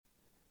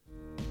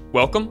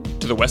Welcome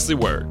to the Wesley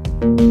Word.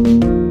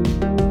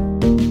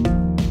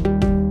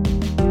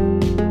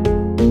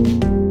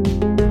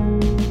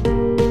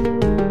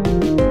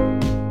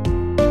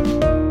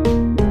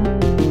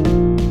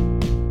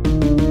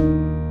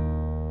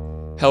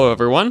 Hello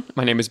everyone,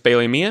 my name is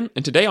Bailey Meehan,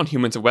 and today on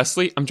Humans of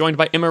Wesley, I'm joined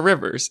by Emma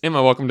Rivers.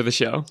 Emma, welcome to the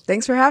show.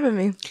 Thanks for having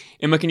me.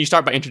 Emma, can you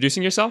start by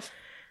introducing yourself?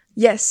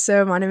 Yes,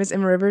 so my name is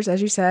Emma Rivers,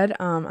 as you said.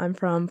 I'm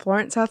from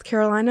Florence, South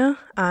Carolina.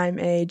 I'm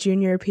a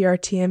junior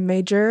PRTM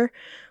major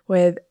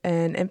with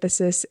an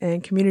emphasis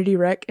in community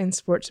rec and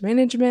sports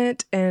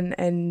management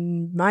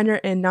and minor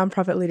in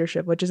nonprofit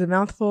leadership, which is a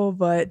mouthful,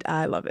 but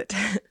I love it.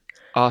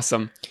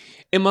 Awesome.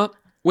 Emma,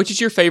 which is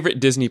your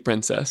favorite Disney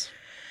princess?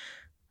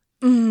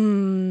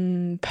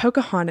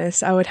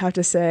 Pocahontas, I would have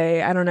to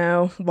say. I don't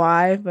know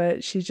why,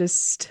 but she's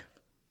just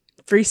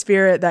free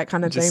spirit, that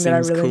kind of thing that I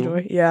really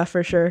enjoy. Yeah,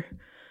 for sure.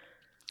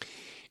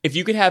 If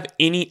you could have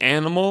any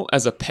animal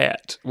as a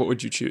pet, what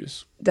would you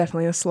choose?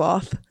 Definitely a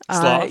sloth.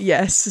 Sloth?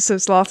 Yes. So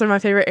sloths are my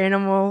favorite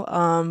animal.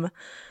 I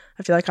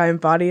feel like I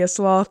embody a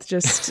sloth,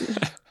 just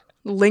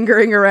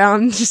lingering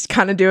around, just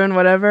kind of doing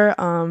whatever.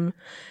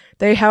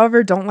 They,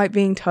 however, don't like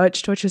being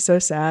touched, which is so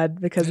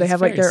sad because they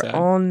have like their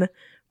own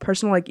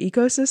personal like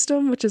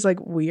ecosystem, which is like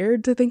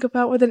weird to think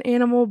about with an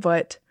animal,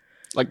 but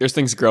like there's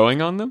things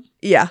growing on them?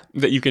 Yeah.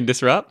 That you can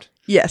disrupt?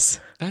 Yes.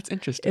 That's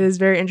interesting. It is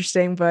very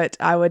interesting, but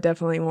I would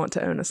definitely want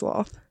to own a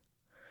sloth.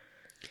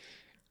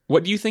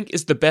 What do you think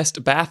is the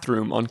best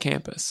bathroom on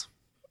campus?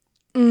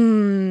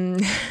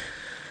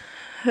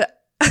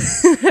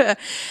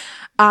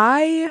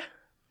 I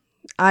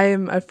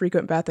am a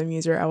frequent bathroom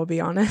user, I will be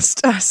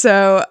honest.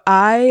 So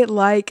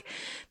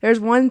there's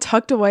one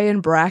tucked away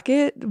in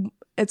Brackett.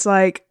 It's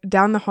like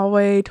down the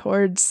hallway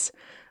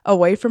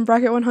away from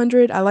Bracket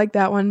 100. I like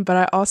that one, but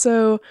I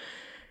also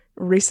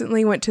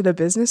recently went to the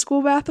business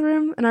school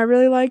bathroom and I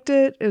really liked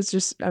it. It was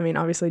just,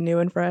 obviously new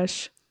and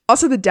fresh.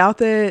 Also, the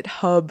Douthat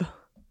Hub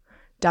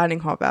dining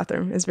hall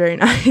bathroom is very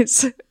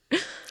nice.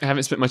 I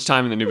haven't spent much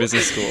time in the new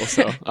business school,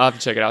 so I'll have to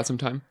check it out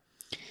sometime.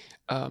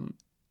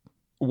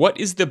 What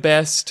is the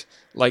best,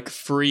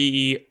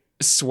 free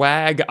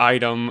swag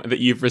item that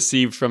you've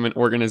received from an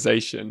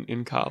organization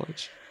in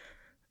college?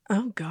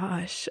 Oh,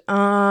 gosh.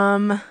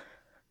 I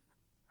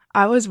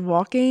was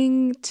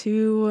walking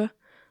to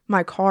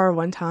my car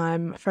one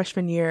time,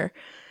 freshman year,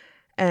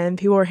 and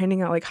people were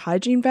handing out,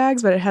 hygiene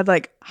bags, but it had,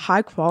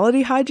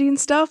 high-quality hygiene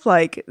stuff,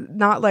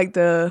 not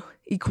the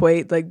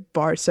Equate,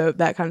 bar soap,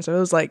 that kind of stuff. It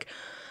was, I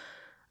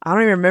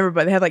don't even remember,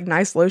 but they had,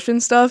 nice lotion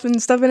stuff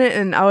and stuff in it,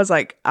 and I was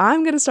like,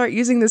 I'm going to start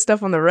using this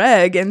stuff on the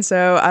reg, and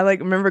so I,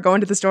 remember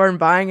going to the store and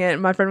buying it,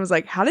 and my friend was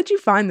like, how did you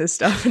find this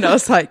stuff? And I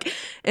was like,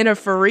 in a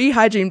free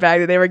hygiene bag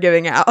that they were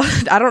giving out.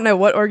 I don't know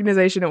what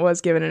organization it was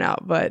giving it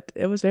out, but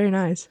it was very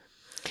nice.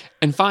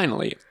 And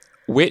finally,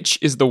 which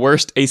is the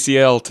worst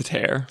ACL to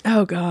tear?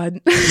 Oh,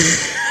 God.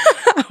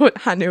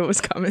 I knew it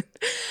was coming.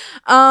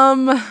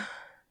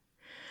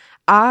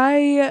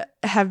 I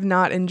have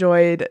not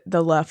enjoyed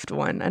the left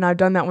one, and I've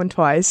done that one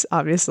twice,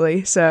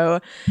 obviously.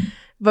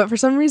 But for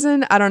some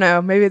reason, I don't know.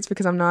 Maybe it's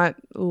because I'm not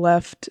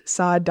left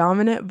side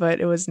dominant, but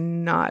it was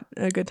not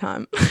a good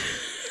time.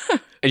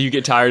 And you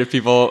get tired of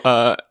people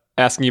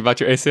asking you about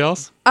your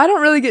ACLs? I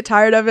don't really get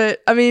tired of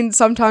it.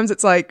 Sometimes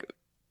it's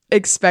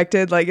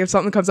expected. If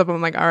something comes up,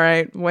 I'm like, all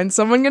right, when's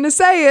someone gonna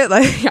say it?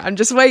 I'm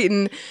just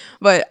waiting.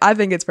 But I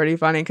think it's pretty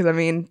funny because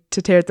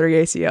to tear 3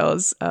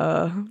 ACLs,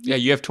 yeah,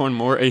 you have torn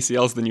more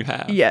ACLs than you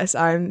have. Yes,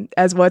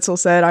 as Wetzel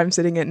said, I'm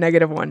sitting at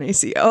 -1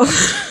 ACL.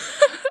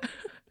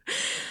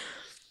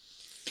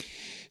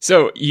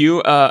 So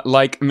you,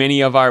 like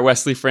many of our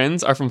Wesley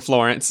friends, are from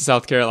Florence,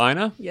 South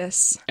Carolina.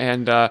 Yes.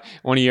 And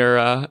one of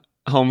your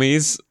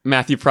homies,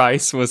 Matthew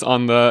Price, was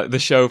on the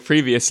show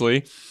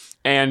previously.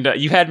 And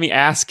you had me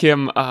ask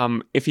him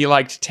if he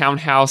liked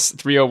Townhouse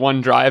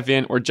 301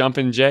 Drive-In or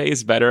Jumpin'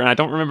 Jays better. And I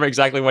don't remember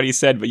exactly what he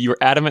said, but you were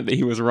adamant that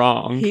he was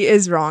wrong. He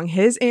is wrong.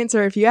 His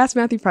answer, if you ask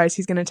Matthew Price,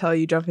 he's going to tell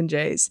you Jumpin'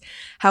 Jays.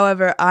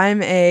 However,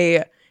 I'm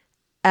a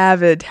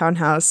avid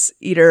Townhouse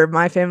eater.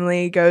 My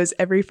family goes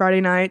every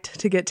Friday night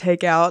to get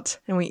takeout,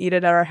 and we eat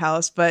it at our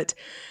house. But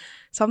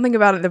something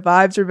about it, the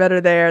vibes are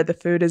better there. The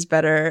food is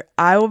better.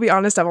 I will be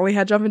honest, I've only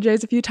had Jumpin'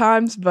 Jays a few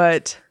times,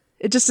 but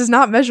it just does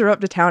not measure up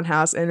to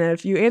Townhouse, and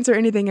if you answer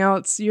anything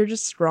else, you're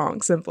just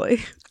wrong,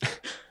 simply.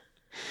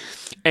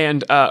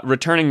 And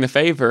returning the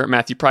favor,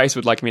 Matthew Price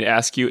would like me to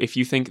ask you if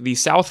you think the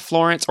South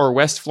Florence or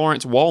West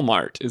Florence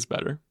Walmart is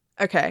better.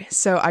 Okay,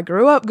 so I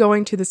grew up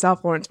going to the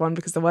South Florence one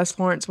because the West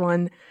Florence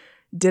one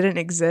didn't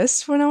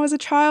exist when I was a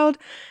child,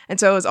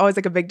 and so it was always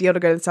a big deal to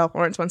go to the South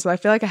Florence one, so I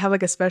feel like I have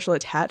a special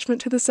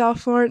attachment to the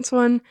South Florence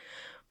one,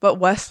 but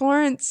West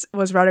Florence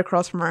was right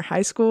across from our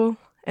high school.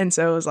 And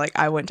so it was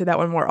I went to that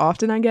one more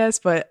often, I guess,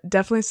 but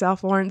definitely South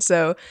Florence.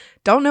 So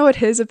don't know what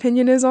his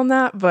opinion is on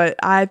that, but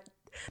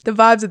the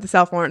vibes of the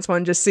South Florence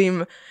one just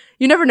seem,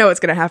 you never know what's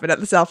going to happen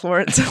at the South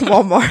Florence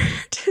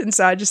Walmart. And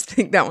so I just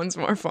think that one's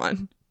more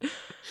fun.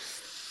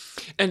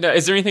 And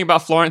is there anything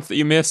about Florence that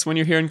you miss when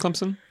you're here in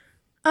Clemson?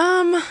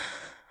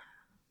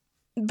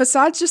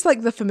 Besides just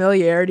the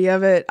familiarity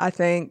of it, I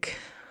think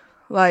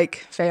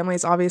Like,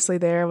 family's obviously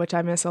there, which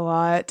I miss a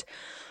lot.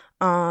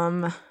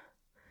 I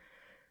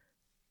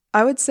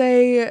would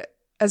say,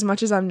 as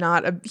much as I'm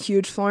not a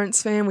huge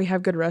Florence fan, we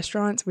have good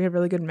restaurants. We have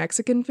really good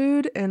Mexican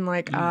food, and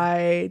like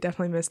I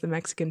definitely miss the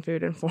Mexican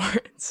food in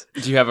Florence.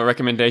 Do you have a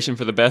recommendation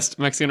for the best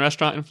Mexican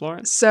restaurant in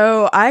Florence?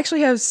 So I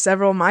actually have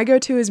several. My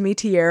go-to is Mi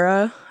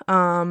Tierra.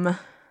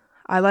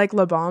 I like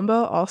La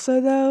Bamba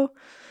also, though.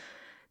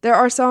 There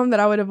are some that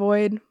I would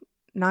avoid.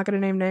 Not going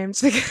to name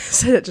names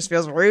because it just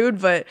feels rude,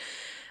 but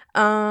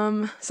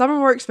some are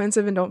more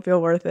expensive and don't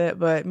feel worth it,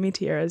 but Mi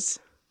Tierra is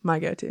my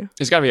go-to.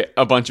 There's got to be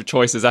a bunch of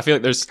choices. I feel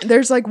like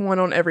there's like one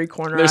on every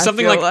corner. There's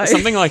something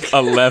like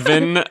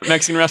 11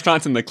 Mexican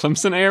restaurants in the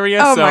Clemson area.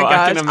 Oh so my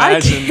gosh,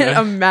 I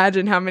can't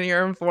imagine how many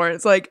are in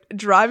Florence. Like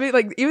driving,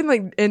 like even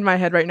like in my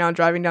head right now,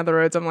 driving down the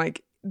roads, I'm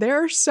like,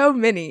 there are so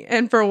many,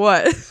 and for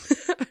what?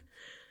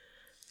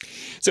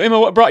 So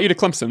Emma, what brought you to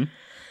Clemson?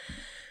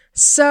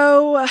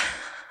 So,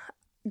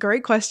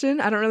 great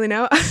question. I don't really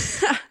know.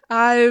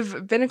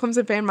 I've been a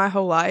Clemson fan my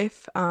whole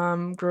life.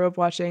 Grew up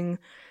watching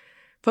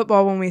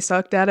football when we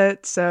sucked at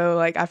it, so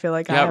like I feel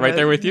like I have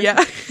there with you.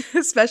 Yeah,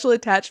 special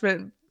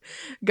attachment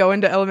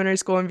going to elementary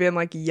school and being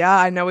like, yeah,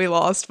 I know we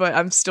lost, but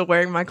I'm still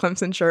wearing my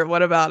Clemson shirt.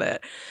 What about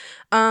it?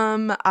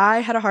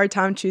 I had a hard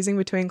time choosing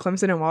between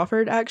Clemson and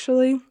Wofford,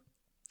 actually,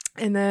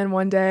 and then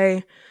one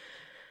day,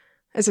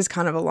 this is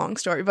kind of a long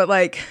story, but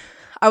like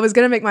I was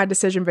gonna make my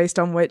decision based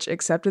on which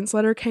acceptance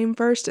letter came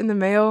first in the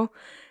mail,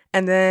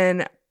 and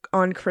then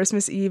on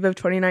Christmas Eve of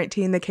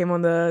 2018, they came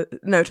on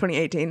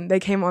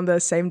the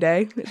same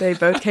day. They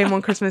both came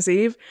on Christmas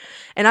Eve.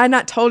 And I had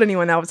not told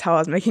anyone that was how I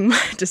was making my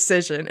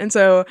decision. And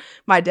so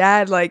my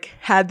dad like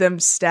had them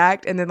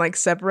stacked and then like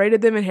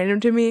separated them and handed them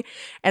to me.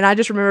 And I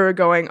just remember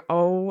going,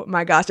 oh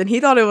my gosh. And he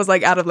thought it was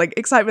like out of like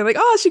excitement, like,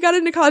 oh, she got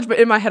into college. But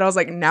in my head, I was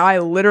like, now I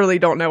literally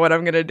don't know what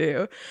I'm going to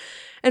do.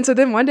 And so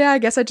then one day, I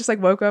guess I just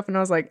like woke up and I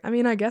was like, I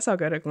mean, I guess I'll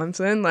go to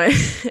Clemson. Like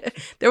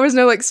there was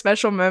no like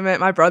special moment.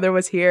 My brother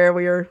was here.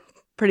 We were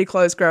pretty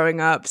close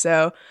growing up,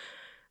 so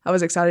I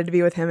was excited to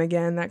be with him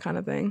again, that kind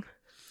of thing.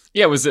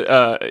 Yeah, was it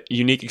a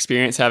unique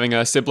experience having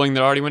a sibling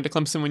that already went to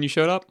Clemson when you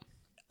showed up?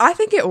 I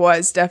think it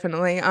was,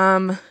 definitely.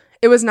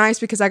 It was nice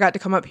because I got to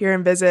come up here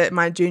and visit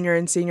my junior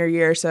and senior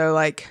year, so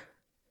like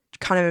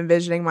kind of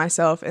envisioning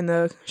myself in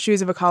the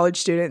shoes of a college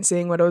student,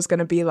 seeing what it was going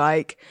to be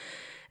like,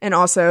 and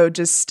also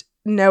just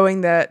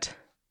knowing that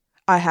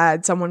I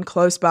had someone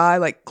close by.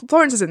 Like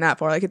Florence isn't that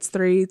far, like it's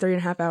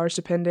 3.5 hours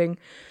depending.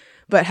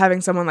 But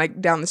having someone like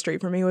down the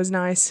street for me was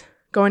nice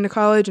going to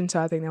college. And so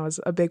I think that was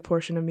a big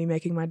portion of me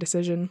making my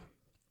decision.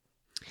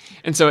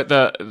 And so at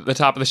the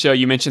top of the show,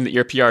 you mentioned that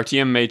you're a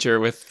PRTM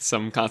major with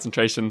some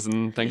concentrations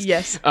and things.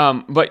 Yes.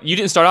 But you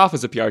didn't start off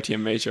as a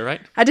PRTM major,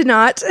 right? I did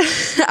not.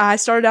 I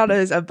started out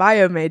as a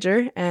bio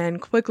major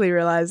and quickly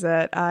realized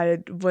that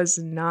I was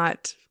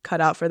not cut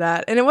out for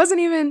that. And it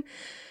wasn't even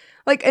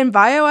like in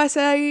bio, I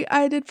say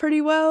I did pretty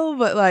well,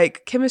 but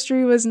like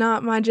chemistry was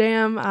not my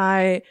jam.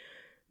 I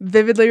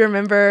vividly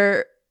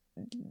remember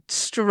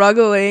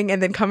struggling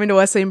and then coming to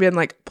Wesley and being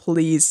like,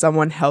 please,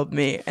 someone help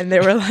me. And they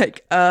were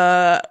like,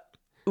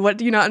 what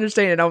do you not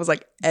understand? And I was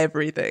like,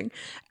 everything.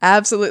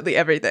 Absolutely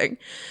everything.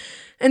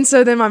 And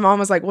so then my mom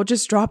was like, well,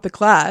 just drop the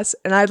class.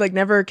 And I'd like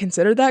never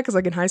considered that because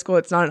like in high school,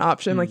 it's not an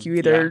option. Like you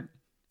either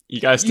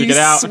you guys stick it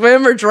out,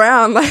 swim or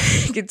drown.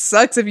 Like it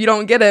sucks if you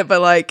don't get it.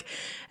 But like,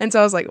 and so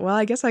I was like, well,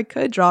 I guess I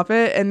could drop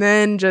it. And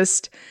then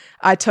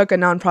I took a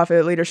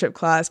nonprofit leadership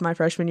class my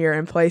freshman year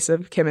in place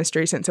of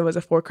chemistry. Since it was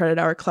a 4-credit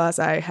hour class,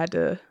 I had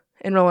to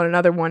enroll in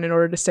another one in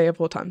order to stay a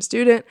full-time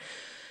student.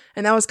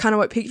 And that was kind of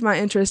what piqued my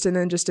interest. And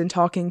then just in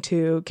talking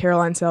to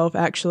Caroline Self,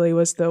 actually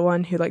was the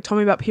one who like told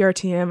me about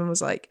PRTM and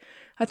was like,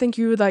 I think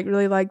you would like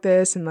really like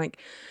this. And like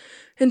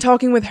in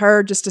talking with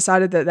her, just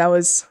decided that that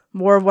was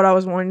more of what I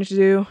was wanting to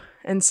do.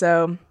 And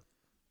so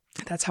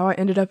that's how I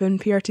ended up in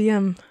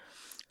PRTM.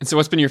 And so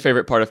what's been your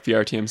favorite part of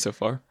PRTM so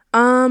far?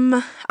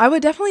 I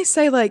would definitely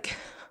say like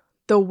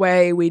the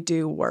way we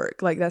do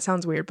work. Like that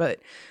sounds weird, but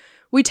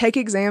we take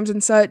exams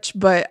and such,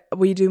 but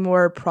we do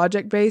more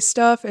project-based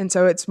stuff. And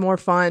so it's more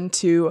fun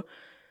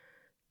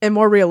and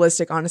more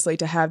realistic, honestly,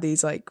 to have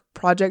these like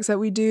projects that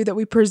we do that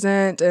we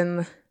present.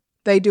 And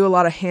they do a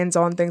lot of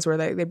hands-on things where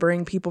they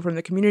bring people from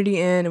the community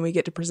in and we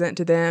get to present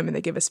to them and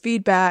they give us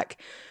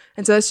feedback.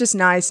 And so it's just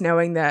nice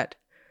knowing that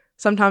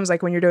sometimes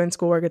like when you're doing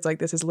schoolwork, it's like,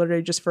 this is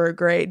literally just for a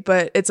grade,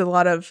 but it's a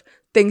lot of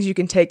things you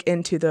can take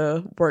into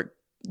the work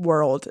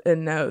world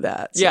and know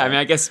that. So. Yeah, I mean,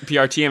 I guess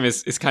PRTM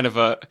is kind of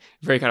a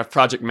very kind of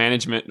project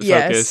management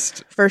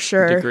focused for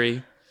sure.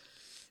 degree.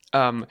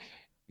 Can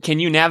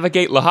you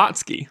navigate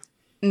Lahotsky?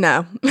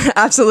 No,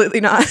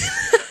 absolutely not.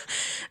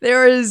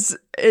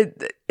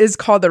 It is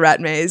called the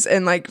Rat Maze,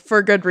 and like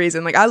for good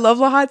reason. Like I love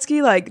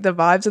Lahotsky, like the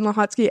vibes in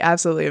Lahotsky,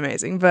 absolutely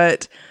amazing,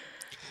 but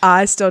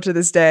I still to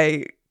this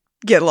day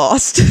get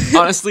lost.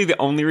 Honestly, the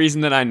only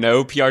reason that I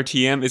know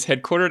PRTM is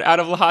headquartered out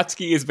of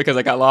Lahotsky is because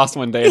I got lost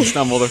one day and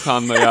stumbled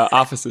upon the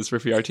offices for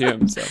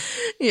PRTM. So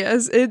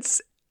yes,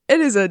 it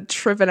is a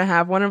trip and a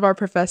half. One of our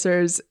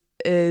professors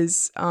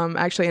is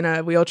actually in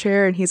a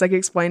wheelchair, and he's like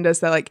explained to us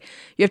that like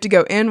you have to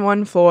go in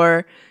one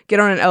floor, get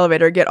on an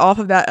elevator, get off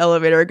of that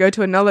elevator, go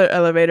to another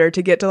elevator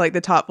to get to like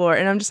the top floor.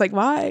 And I'm just like,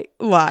 why?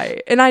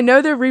 And I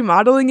know they're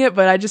remodeling it,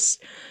 but I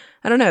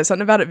don't know,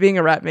 something about it being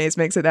a rat maze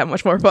makes it that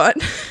much more fun.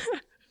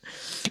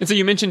 And so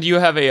you mentioned you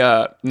have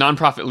a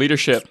nonprofit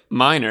leadership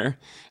minor.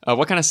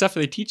 What kind of stuff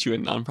do they teach you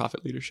in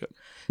nonprofit leadership?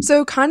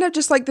 So kind of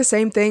just like the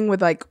same thing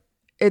with like,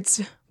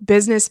 it's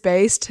business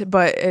based,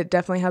 but it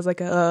definitely has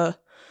like a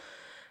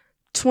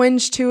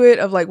twinge to it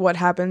of like what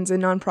happens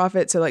in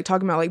nonprofit. So like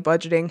talking about like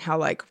budgeting, how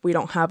like we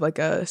don't have like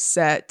a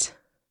set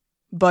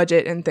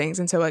budget and things.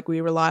 And so like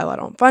we rely a lot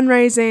on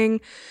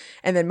fundraising,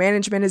 and then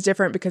management is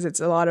different because it's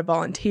a lot of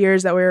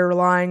volunteers that we're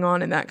relying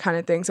on and that kind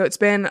of thing. So it's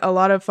been a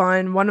lot of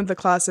fun. One of the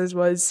classes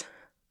was,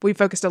 we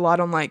focused a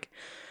lot on like,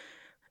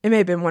 it may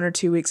have been 1 or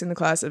 2 weeks in the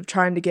class of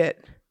trying to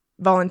get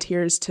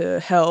volunteers to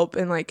help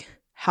and like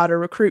how to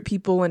recruit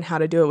people and how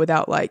to do it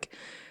without like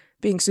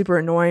being super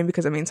annoying,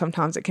 because I mean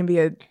sometimes it can be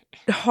a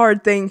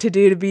hard thing to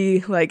do to be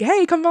like,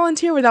 hey, come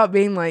volunteer, without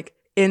being like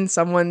in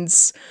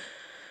someone's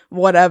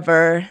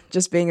whatever,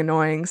 just being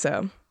annoying.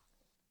 So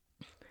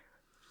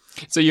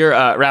you're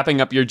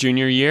wrapping up your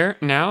junior year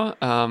now.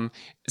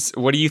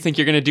 What do you think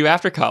you're going to do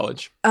after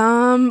college?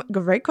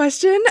 Great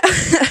question.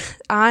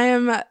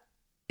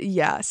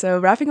 So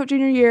wrapping up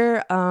junior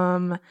year,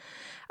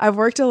 I've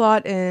worked a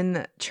lot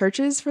in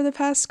churches for the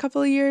past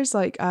couple of years.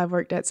 Like I've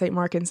worked at St.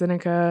 Mark and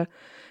Seneca.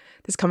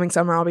 This coming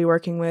summer, I'll be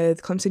working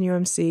with Clemson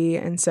UMC.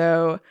 And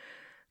so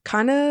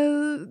kind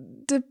of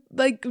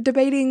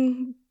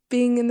debating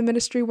being in the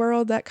ministry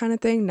world, that kind of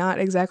thing. Not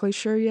exactly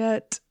sure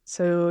yet.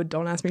 So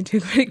don't ask me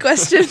too many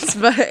questions,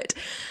 but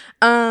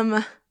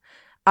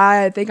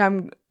I think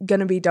I'm going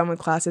to be done with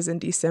classes in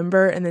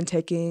December and then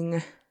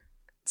taking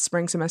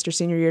spring semester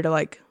senior year to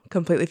like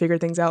completely figure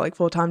things out, like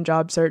full-time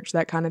job search,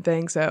 that kind of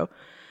thing. So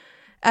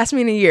ask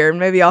me in a year and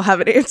maybe I'll have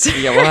an answer.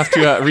 Yeah, we'll have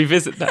to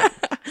revisit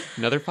that.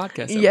 Another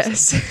podcast episode.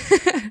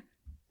 Yes.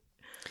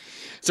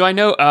 So I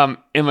know,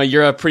 Emma,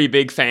 you're a pretty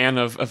big fan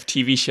of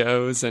TV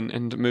shows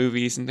and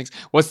movies and things.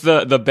 What's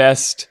the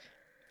best,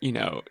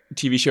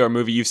 TV show or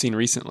movie you've seen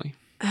recently?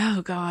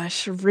 Oh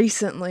gosh,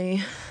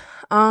 recently.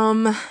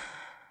 I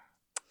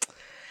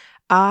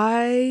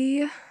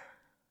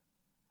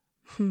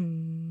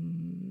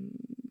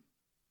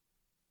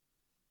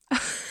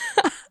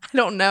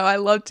don't know. I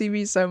love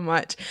TV so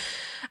much.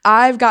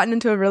 I've gotten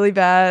into a really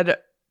bad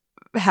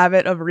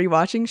habit of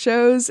rewatching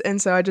shows,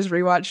 and so I just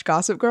rewatched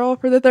Gossip Girl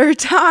for the 3rd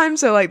time.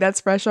 So like that's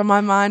fresh on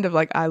my mind of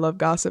like I love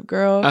Gossip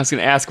Girl. I was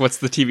going to ask, what's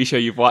the TV show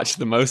you've watched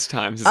the most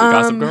times? Is it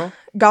Gossip Girl?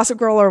 Gossip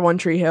Girl or One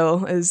Tree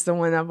Hill is the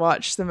one I've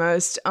watched the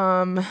most.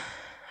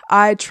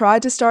 I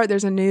tried to start,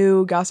 there's a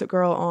new Gossip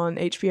Girl on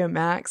HBO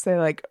Max. They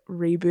like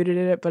rebooted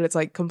it, but it's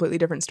like completely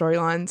different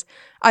storylines.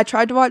 I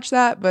tried to watch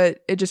that,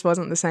 but it just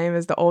wasn't the same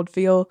as the old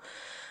feel.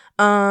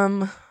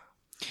 Do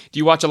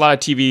you watch a lot of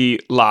TV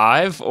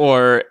live,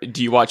 or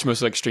do you watch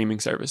mostly like streaming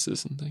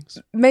services and things?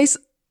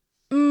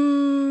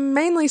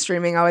 Mainly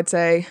streaming, I would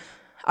say.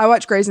 I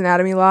watch Grey's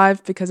Anatomy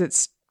live because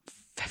it's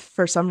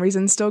for some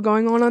reason still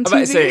going on TV. I was about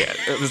to say,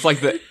 it was like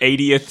the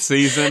 80th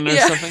season or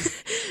something.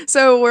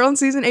 So we're on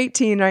season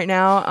 18 right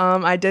now.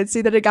 I did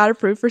see that it got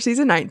approved for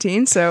season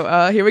 19.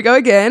 So here we go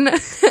again.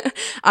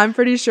 I'm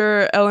pretty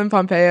sure Ellen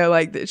Pompeo,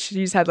 like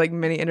she's had like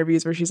many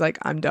interviews where she's like,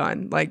 I'm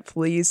done. Like,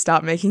 please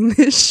stop making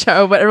this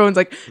show. But everyone's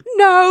like,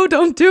 no,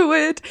 don't do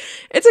it.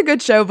 It's a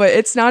good show, but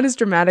it's not as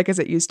dramatic as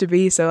it used to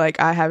be. So like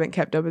I haven't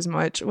kept up as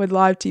much with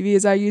live TV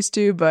as I used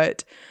to,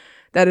 but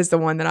that is the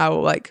one that I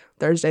will like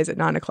Thursdays at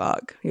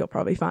 9:00. You'll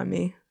probably find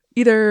me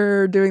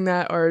either doing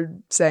that or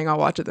saying I'll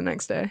watch it the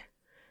next day.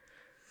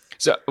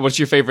 So what's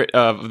your favorite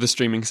of the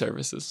streaming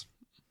services?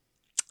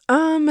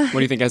 What do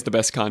you think has the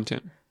best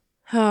content?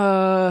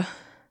 I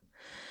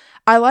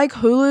like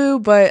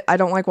Hulu, but I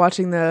don't like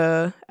watching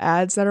the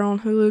ads that are on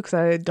Hulu because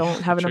I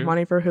don't have enough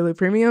money for Hulu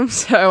Premium,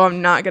 so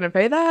I'm not going to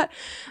pay that.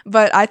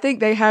 But I think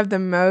they have the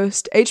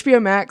most.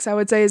 HBO Max, I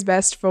would say, is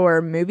best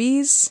for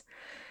movies.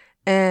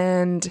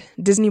 And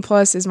Disney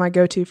Plus is my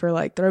go-to for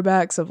like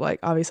throwbacks of like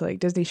obviously like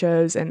Disney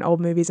shows and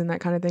old movies and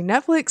that kind of thing.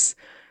 Netflix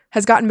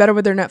has gotten better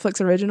with their Netflix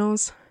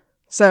originals.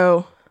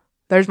 So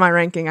there's my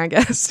ranking, I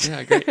guess.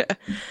 Yeah, great.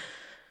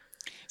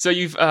 So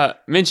you've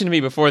mentioned to me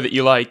before that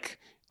you like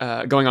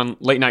going on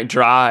late night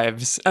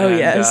drives. Oh, and,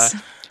 yes.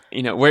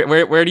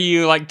 Where do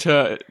you like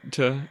to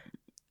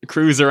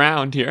cruise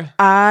around here?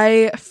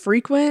 I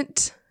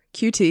frequent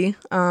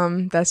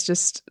QT. That's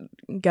just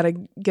gotta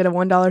get a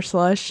 $1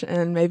 slush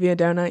and maybe a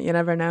donut. You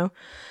never know.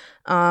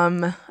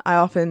 I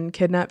often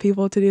kidnap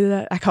people to do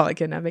that. I call it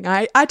kidnapping.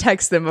 I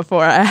text them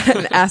before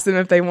and ask them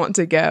if they want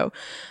to go,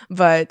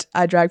 but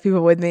I drag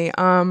people with me.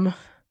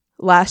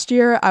 Last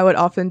year I would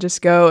often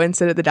just go and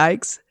sit at the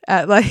dikes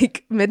at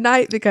like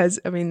midnight because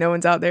I mean no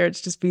one's out there.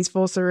 It's just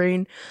peaceful,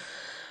 serene.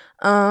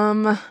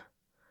 Sometimes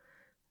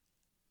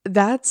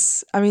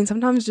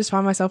just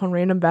find myself on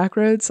random back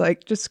roads,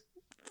 like just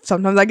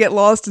sometimes I get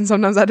lost and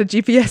sometimes I had a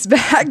GPS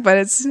back, but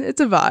it's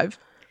a vibe.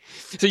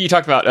 So you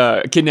talked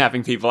about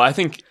kidnapping people. I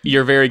think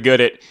you're very good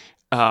at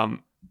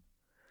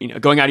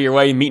going out of your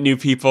way, meet new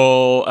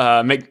people,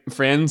 make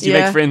friends. You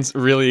make friends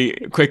really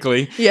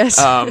quickly. Yes.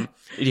 Do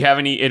you have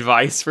any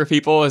advice for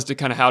people as to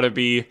kind of how to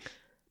be,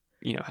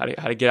 how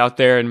to get out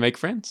there and make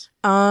friends?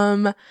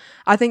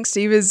 I think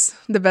Steve is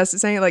the best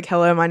at saying it. Like,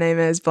 hello, my name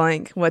is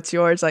blank. What's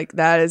yours? Like,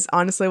 that is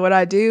honestly what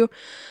I do.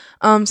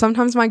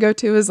 Sometimes my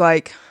go-to is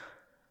like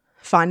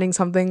finding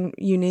something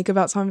unique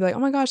about someone. Be like, oh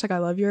my gosh, like I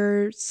love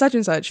your such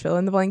and such. Fill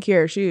in the blank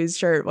here, shoes,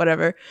 shirt,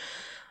 whatever.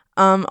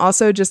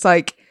 Also just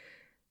like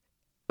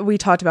we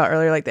talked about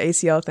earlier, like the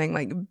ACL thing,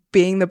 like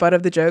being the butt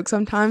of the joke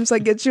sometimes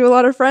like gets you a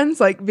lot of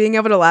friends. Like being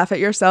able to laugh at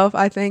yourself,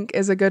 I think,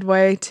 is a good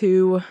way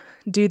to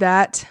do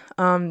that.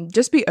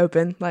 Just be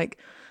open. Like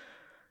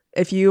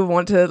if you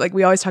want to, like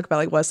we always talk about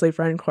like Wesley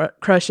friend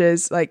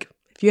crushes. Like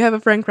if you have a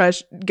friend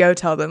crush, go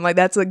tell them. Like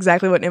that's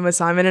exactly what Emma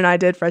Simon and I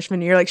did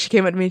freshman year. Like she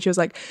came up to me and she was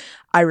like,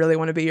 I really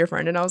want to be your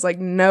friend. And I was like,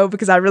 no,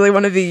 because I really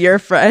want to be your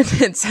friend.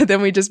 And so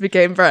then we just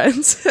became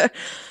friends.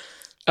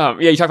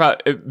 You talk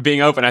about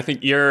being open. I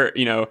think you're,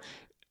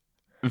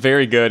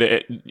 very good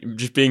at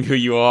just being who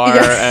you are.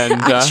 And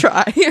I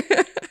try.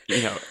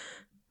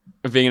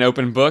 Being an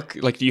open book.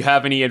 Like, do you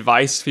have any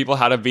advice to people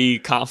how to be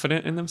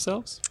confident in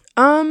themselves?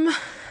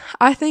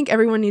 I think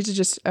everyone needs to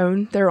just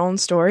own their own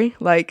story.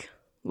 Like,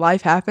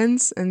 life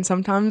happens, and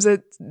sometimes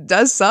it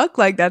does suck.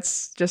 Like,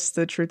 that's just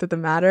the truth of the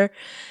matter.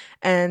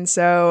 And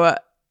so,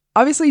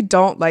 obviously,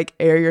 don't, like,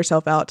 air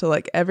yourself out to,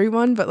 like,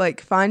 everyone, but,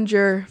 like, find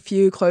your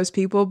few close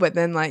people. But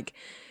then, like,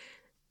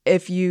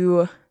 if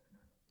you,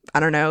 I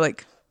don't know,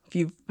 like, if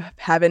you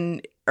have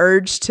an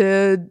urge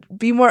to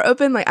be more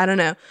open, like, I don't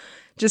know,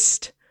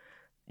 just,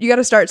 you got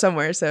to start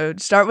somewhere. So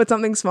start with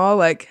something small,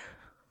 like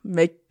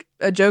make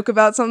a joke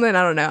about something.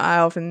 I don't know. I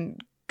often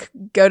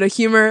go to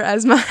humor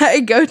as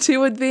my go-to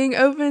with being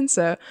open.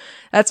 So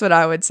that's what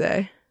I would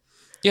say.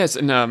 Yes.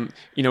 And,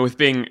 with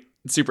being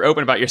super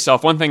open about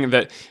yourself, one thing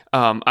that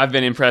I've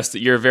been impressed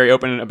that you're very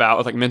open about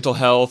with like mental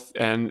health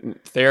and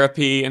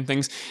therapy and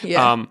things.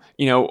 Yeah.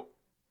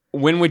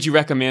 When would you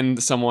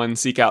recommend someone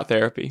seek out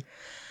therapy?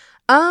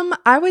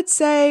 I would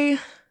say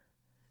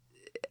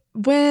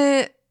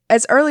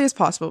as early as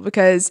possible,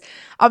 because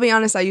I'll be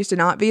honest, I used to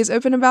not be as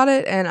open about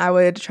it, and I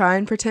would try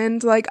and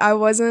pretend like I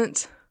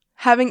wasn't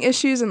having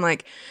issues, and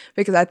like,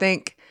 because I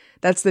think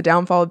that's the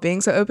downfall of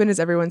being so open is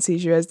everyone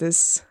sees you as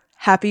this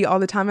happy all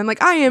the time, and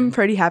like I am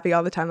pretty happy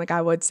all the time, like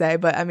I would say,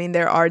 but I mean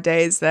there are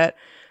days that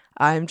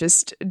I'm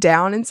just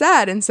down and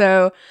sad, and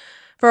so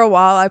for a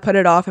while I put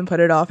it off and put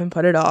it off and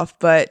put it off.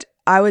 But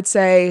I would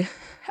say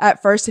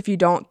at first, if you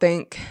don't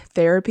think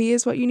therapy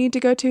is what you need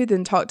to go to,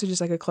 then talk to just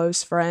like a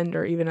close friend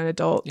or even an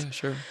adult. Yeah,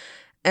 sure.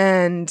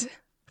 And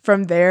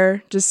from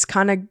there, just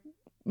kind of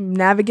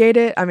navigate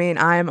it. I mean,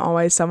 I'm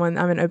always I'm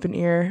an open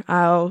ear.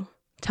 I'll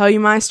tell you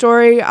my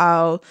story.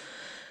 I'll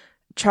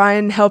try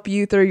and help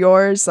you through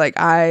yours. Like,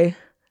 I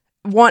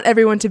want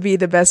everyone to be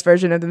the best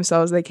version of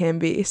themselves they can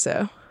be.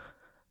 So,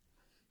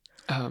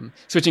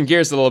 switching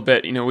gears a little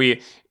bit,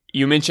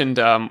 you mentioned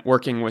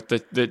working with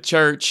the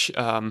church.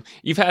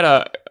 You've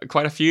had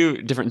quite a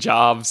few different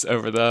jobs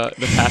over the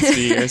past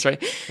few years,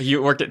 right?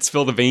 You worked at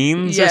Spill the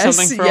Beans or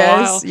something for a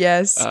while?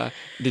 Yes.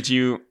 Did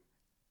you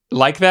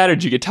like that, or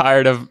did you get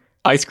tired of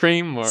ice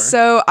cream? Or?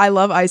 So I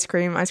love ice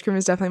cream. Ice cream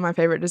is definitely my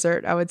favorite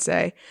dessert, I would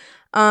say.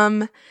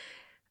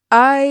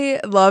 I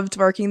loved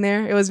working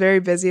there. It was very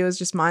busy. It was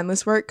just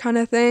mindless work kind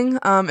of thing.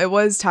 It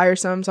was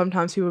tiresome.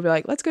 Sometimes people would be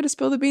like, let's go to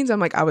Spill the Beans.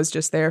 I'm like, I was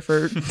just there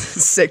for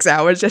 6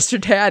 hours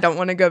yesterday. I don't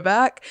want to go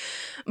back.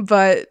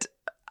 But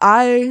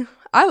I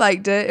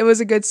liked it. It was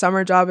a good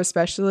summer job,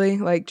 especially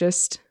like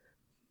just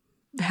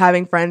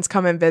having friends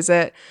come and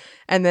visit.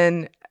 And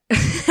then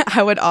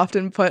I would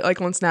often put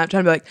like on Snapchat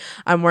and be like,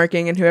 I'm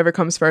working and whoever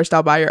comes first,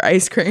 I'll buy your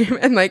ice cream.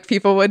 And like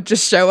people would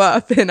just show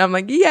up and I'm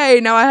like, yay,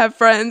 now I have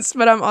friends,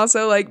 but I'm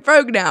also like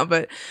broke now.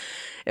 But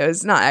it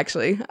was not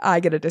actually, I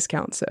get a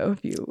discount. So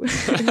if you,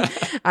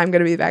 I'm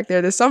going to be back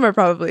there this summer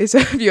probably. So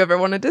if you ever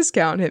want a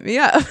discount, hit me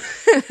up.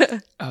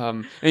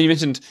 And you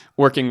mentioned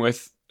working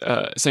with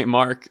St.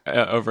 Mark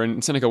over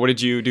in Seneca. What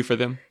did you do for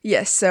them?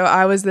 Yes, so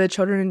I was the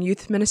Children and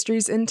Youth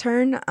Ministries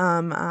intern.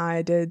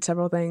 I did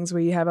several things.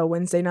 We have a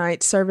Wednesday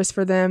night service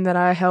for them that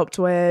I helped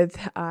with.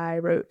 I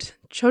wrote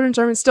children's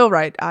sermons, still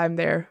write. I'm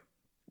there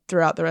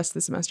throughout the rest of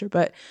the semester,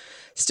 but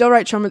still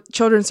write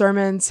children's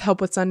sermons, help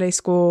with Sunday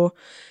school.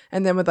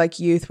 And then with like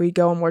youth, we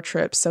go on more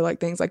trips. So like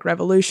things like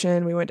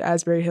Revolution, we went to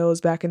Asbury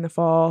Hills back in the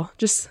fall,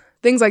 just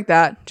things like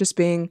that. Just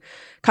being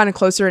kind of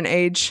closer in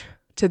age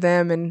to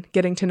them and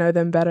getting to know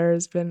them better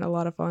has been a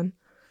lot of fun.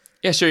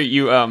 Yeah, sure.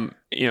 You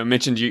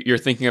mentioned you're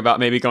thinking about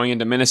maybe going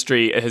into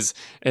ministry.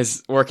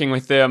 Has working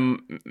with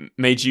them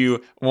made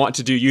you want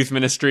to do youth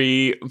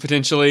ministry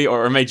potentially,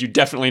 or made you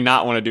definitely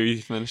not want to do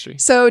youth ministry?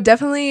 So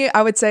definitely,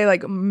 I would say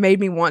like made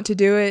me want to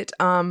do it.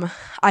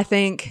 I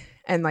think,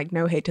 and like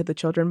no hate to the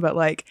children, but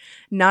like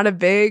not a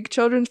big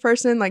children's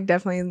person. Like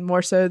definitely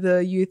more so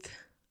the youth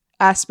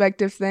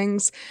aspect of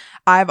things.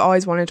 I've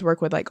always wanted to work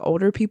with like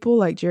older people,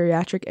 like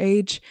geriatric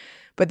age.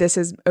 But this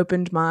has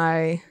opened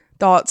my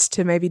thoughts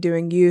to maybe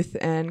doing youth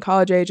and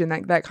college age and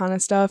that kind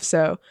of stuff.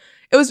 So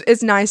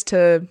it's nice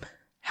to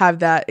have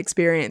that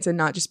experience and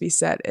not just be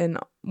set in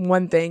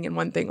one thing and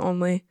one thing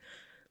only.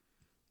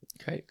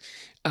 Great.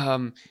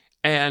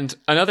 And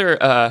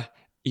another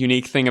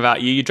unique thing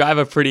about you drive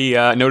a pretty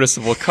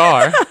noticeable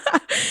car.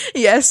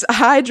 Yes,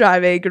 I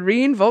drive a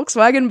green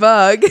Volkswagen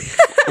Bug.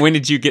 When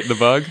did you get the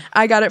Bug?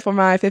 I got it for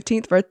my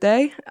 15th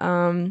birthday.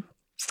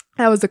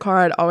 That was the car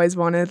I'd always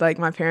wanted. Like,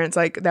 my parents,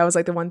 like, that was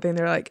like the one thing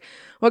they're like,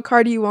 what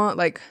car do you want?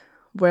 Like,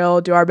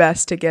 we'll do our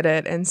best to get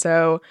it. And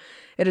so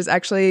it is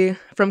actually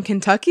from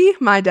Kentucky.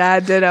 My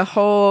dad did a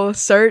whole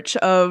search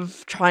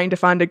of trying to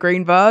find a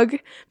green Bug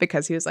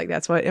because he was like,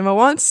 that's what Emma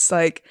wants.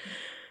 Like,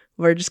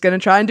 we're just going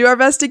to try and do our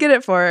best to get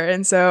it for her.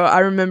 And so I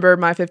remember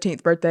my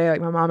 15th birthday,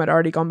 like, my mom had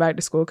already gone back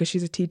to school because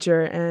she's a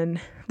teacher, and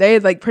they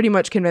had, like, pretty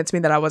much convinced me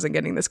that I wasn't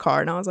getting this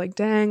car. And I was like,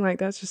 dang, like,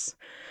 that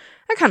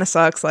kind of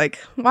sucks. Like,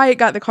 Wyatt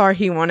got the car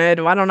he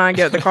wanted. Why don't I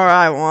get the car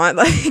I want?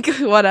 Like,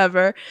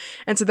 whatever.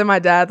 And so then my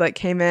dad, like,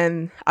 came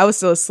in. I was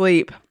still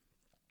asleep.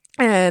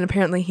 And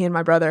apparently he and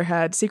my brother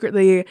had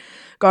secretly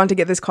gone to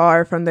get this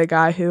car from the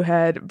guy who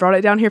had brought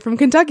it down here from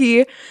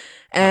Kentucky.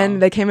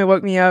 And they came and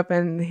woke me up,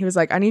 and he was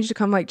like, I need you to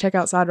come, like, check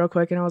outside real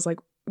quick. And I was like,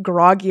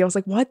 groggy. I was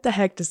like, what the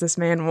heck does this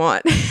man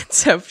want?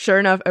 So sure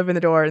enough, open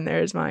the door, and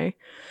there's my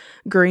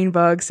green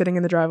Bug sitting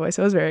in the driveway.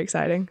 So it was very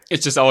exciting.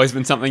 It's just always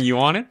been something you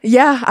wanted?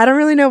 Yeah, I don't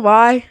really know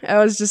why.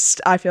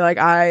 I feel like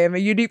I am a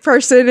unique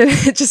person, and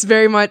it just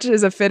very much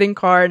is a fitting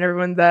car. And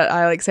everyone that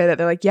I, like, say that,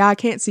 they're like, yeah, I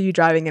can't see you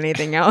driving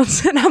anything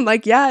else. And I'm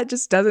like, yeah, it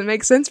just doesn't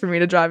make sense for me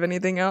to drive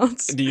anything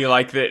else. Do you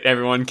like that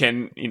everyone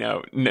can,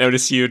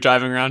 notice you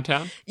driving around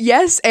town?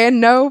 Yes and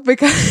no,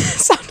 because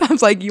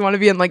sometimes, like, you want to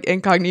be in, like,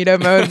 incognito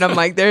mode, and I'm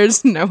like,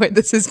 there's no way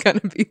this is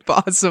going to be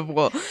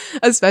possible.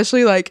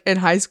 Especially, like, in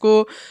high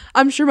school.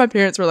 I'm sure my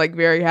parents were, like,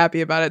 very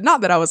happy about it.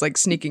 Not that I was, like,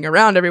 sneaking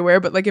around everywhere,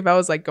 but, like, if I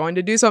was, like, going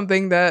to do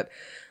something that,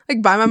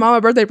 like, buy my mom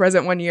a birthday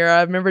present one year,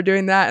 I remember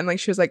doing that, and, like,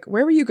 she was like,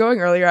 where were you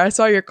going earlier? I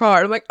saw your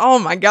car. I'm like, oh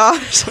my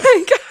gosh, like,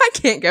 I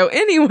can't go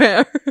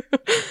anywhere.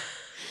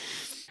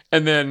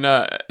 And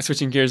then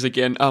switching gears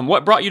again,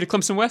 what brought you to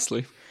Clemson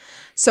Wesley?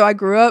 So I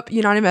grew up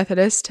United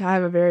Methodist. I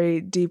have a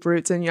very deep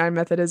roots in United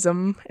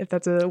Methodism, if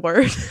that's a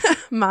word.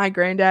 My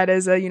granddad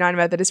is a United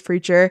Methodist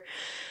preacher.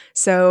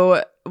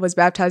 So was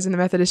baptized in the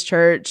Methodist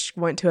church,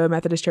 went to a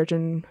Methodist church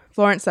in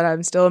Florence that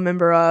I'm still a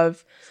member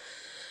of.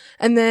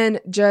 And then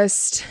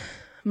just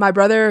my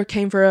brother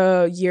came for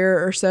a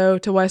year or so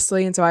to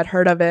Wesley, and so I'd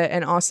heard of it.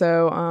 And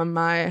also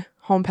my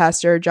home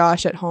pastor,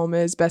 Josh at home,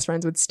 is best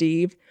friends with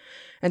Steve.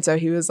 And so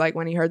he was like,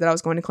 when he heard that I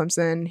was going to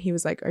Clemson, he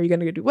was like, are you going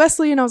to go do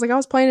Wesley? And I was like, I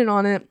was planning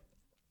on it.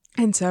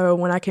 And so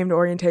when I came to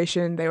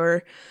orientation, they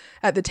were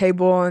at the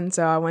table. And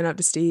so I went up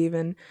to Steve,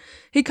 and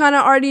he kind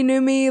of already knew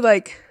me,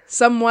 like,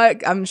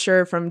 somewhat, I'm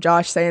sure, from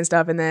Josh saying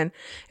stuff. And then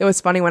it was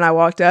funny when I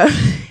walked up,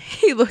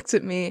 he looked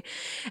at me,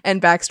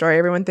 and backstory,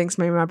 everyone thinks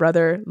me and my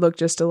brother look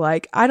just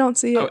alike. I don't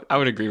see it. Oh, I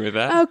would agree with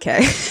that.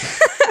 Okay.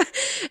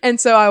 And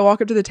so I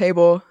walk up to the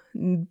table,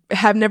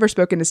 have never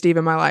spoken to Steve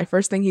in my life.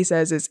 First thing he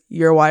says is,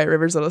 you're Wyatt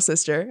Rivers' little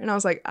sister. And I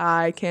was like,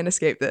 I can't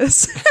escape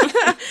this.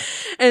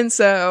 And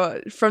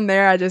so from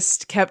there, I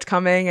just kept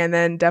coming, and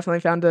then definitely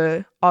found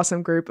an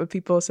awesome group of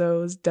people. So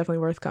it was definitely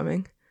worth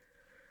coming.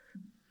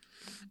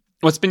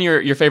 What's been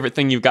your favorite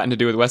thing you've gotten to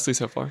do with Wesley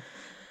so far?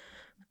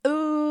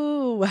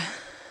 Ooh,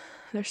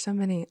 there's so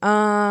many.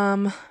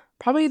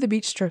 Probably the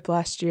beach trip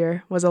last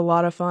year was a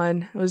lot of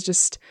fun. It was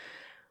just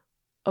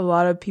a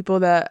lot of people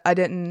that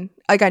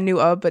I knew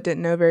of but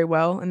didn't know very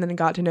well, and then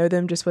got to know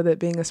them just with it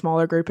being a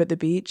smaller group at the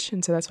beach.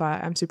 And so that's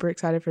why I'm super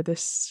excited for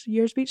this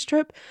year's beach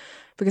trip,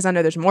 because I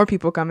know there's more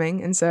people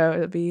coming, and so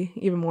it'll be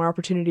even more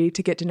opportunity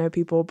to get to know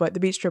people. But the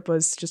beach trip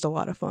was just a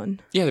lot of fun.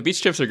 Yeah, the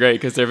beach trips are great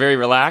because they're very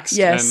relaxed.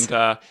 Yes.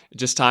 And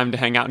just time to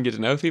hang out and get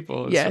to know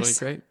people. It's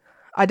yes. Really great.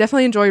 I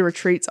definitely enjoy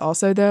retreats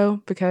also,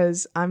 though,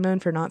 because I'm known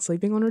for not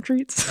sleeping on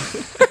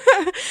retreats.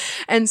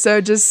 And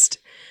so just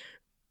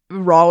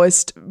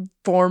rawest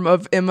form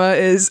of Emma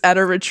is at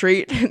a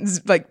retreat.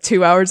 It's like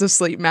 2 hours of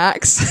sleep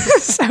max.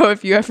 So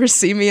if you ever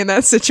see me in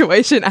that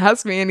situation,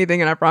 ask me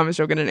anything, and I promise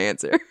you'll get an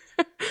answer.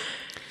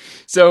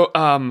 So,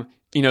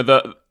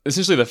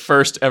 essentially the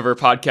first ever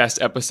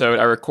podcast episode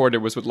I recorded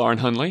was with Lauren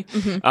Hunley.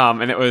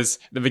 Mm-hmm. And it was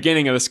the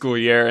beginning of the school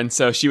year. And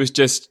so she was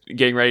just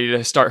getting ready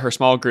to start her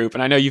small group.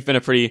 And I know you've been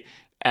a pretty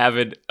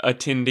avid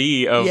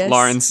attendee of Yes.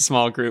 Lauren's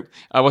small group.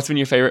 What's been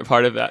your favorite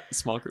part of that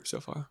small group so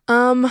far?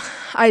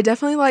 I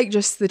definitely like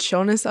just the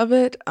chillness of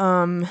it.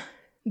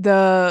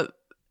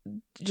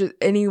 Just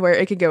anywhere,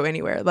 it could go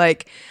anywhere.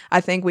 Like,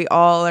 I think we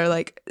all are,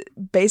 like,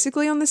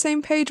 basically on the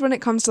same page when it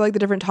comes to, like, the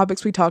different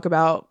topics we talk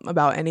about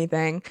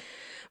anything.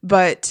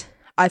 But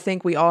I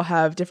think we all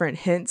have different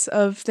hints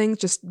of things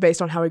just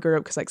based on how we grew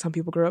up, because, like, some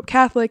people grew up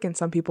Catholic and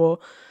some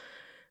people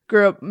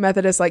grew up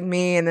Methodist like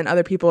me, and then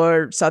other people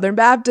are Southern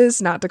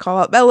Baptist, not to call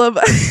out Bella,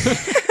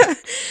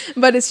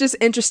 but it's just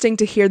interesting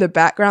to hear the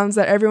backgrounds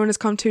that everyone has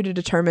come to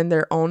determine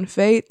their own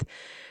faith.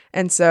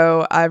 And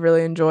so I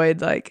really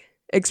enjoyed, like,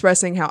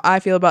 expressing how I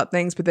feel about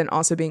things, but then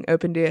also being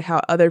open to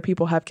how other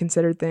people have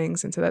considered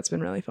things. And so that's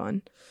been really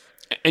fun.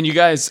 And you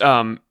guys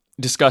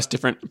discuss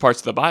different parts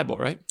of the Bible,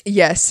 right?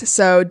 Yes.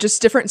 So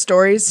just different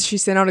stories. She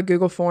sent out a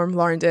Google form,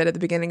 Lauren did, at the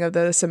beginning of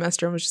the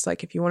semester, and was just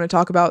like, if you want to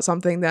talk about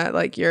something that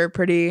like you're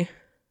pretty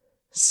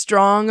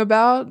strong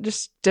about,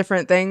 just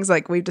different things.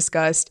 Like we've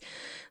discussed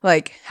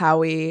like how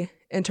we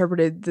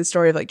interpreted the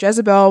story of like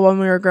Jezebel when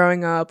we were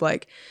growing up.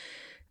 Like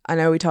I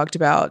know we talked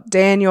about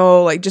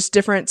Daniel, like just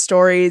different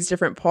stories,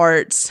 different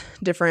parts,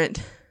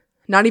 different,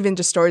 not even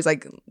just stories.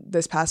 Like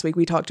this past week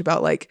we talked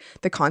about like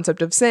the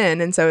concept of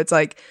sin. And so it's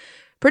like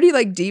pretty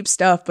like deep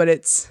stuff, but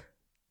it's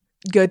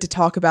good to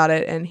talk about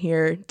it and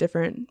hear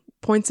different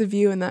points of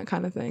view and that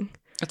kind of thing.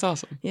 That's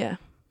awesome. Yeah.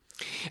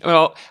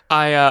 Well,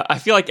 I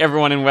feel like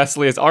everyone in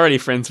Wesley is already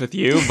friends with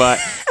you, but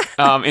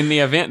in the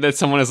event that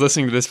someone is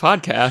listening to this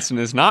podcast and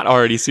is not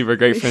already super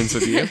great friends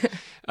with you,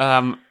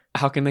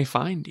 how can they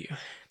find you?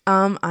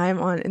 I'm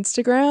on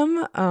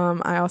Instagram.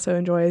 I also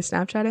enjoy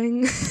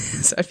Snapchatting.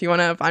 So if you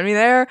want to find me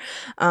there,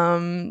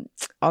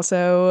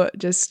 also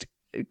just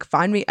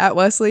find me at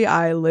Wesley.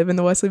 I live in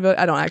the Wesley building.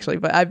 I don't actually,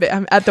 but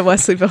I'm at the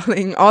Wesley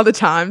building all the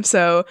time.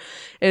 So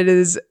it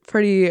is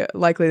pretty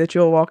likely that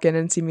you'll walk in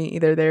and see me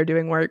either there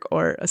doing work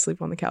or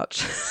asleep on the couch.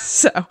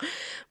 So,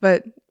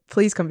 but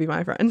please come be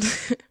my friend.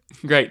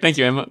 Great. Thank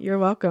you, Emma. You're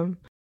welcome.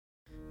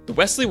 The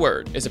Wesley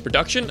Word is a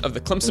production of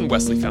the Clemson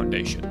Wesley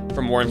Foundation.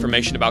 For more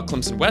information about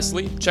Clemson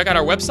Wesley, check out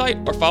our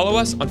website or follow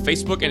us on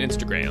Facebook and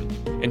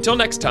Instagram. Until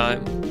next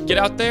time, get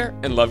out there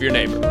and love your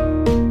neighbor.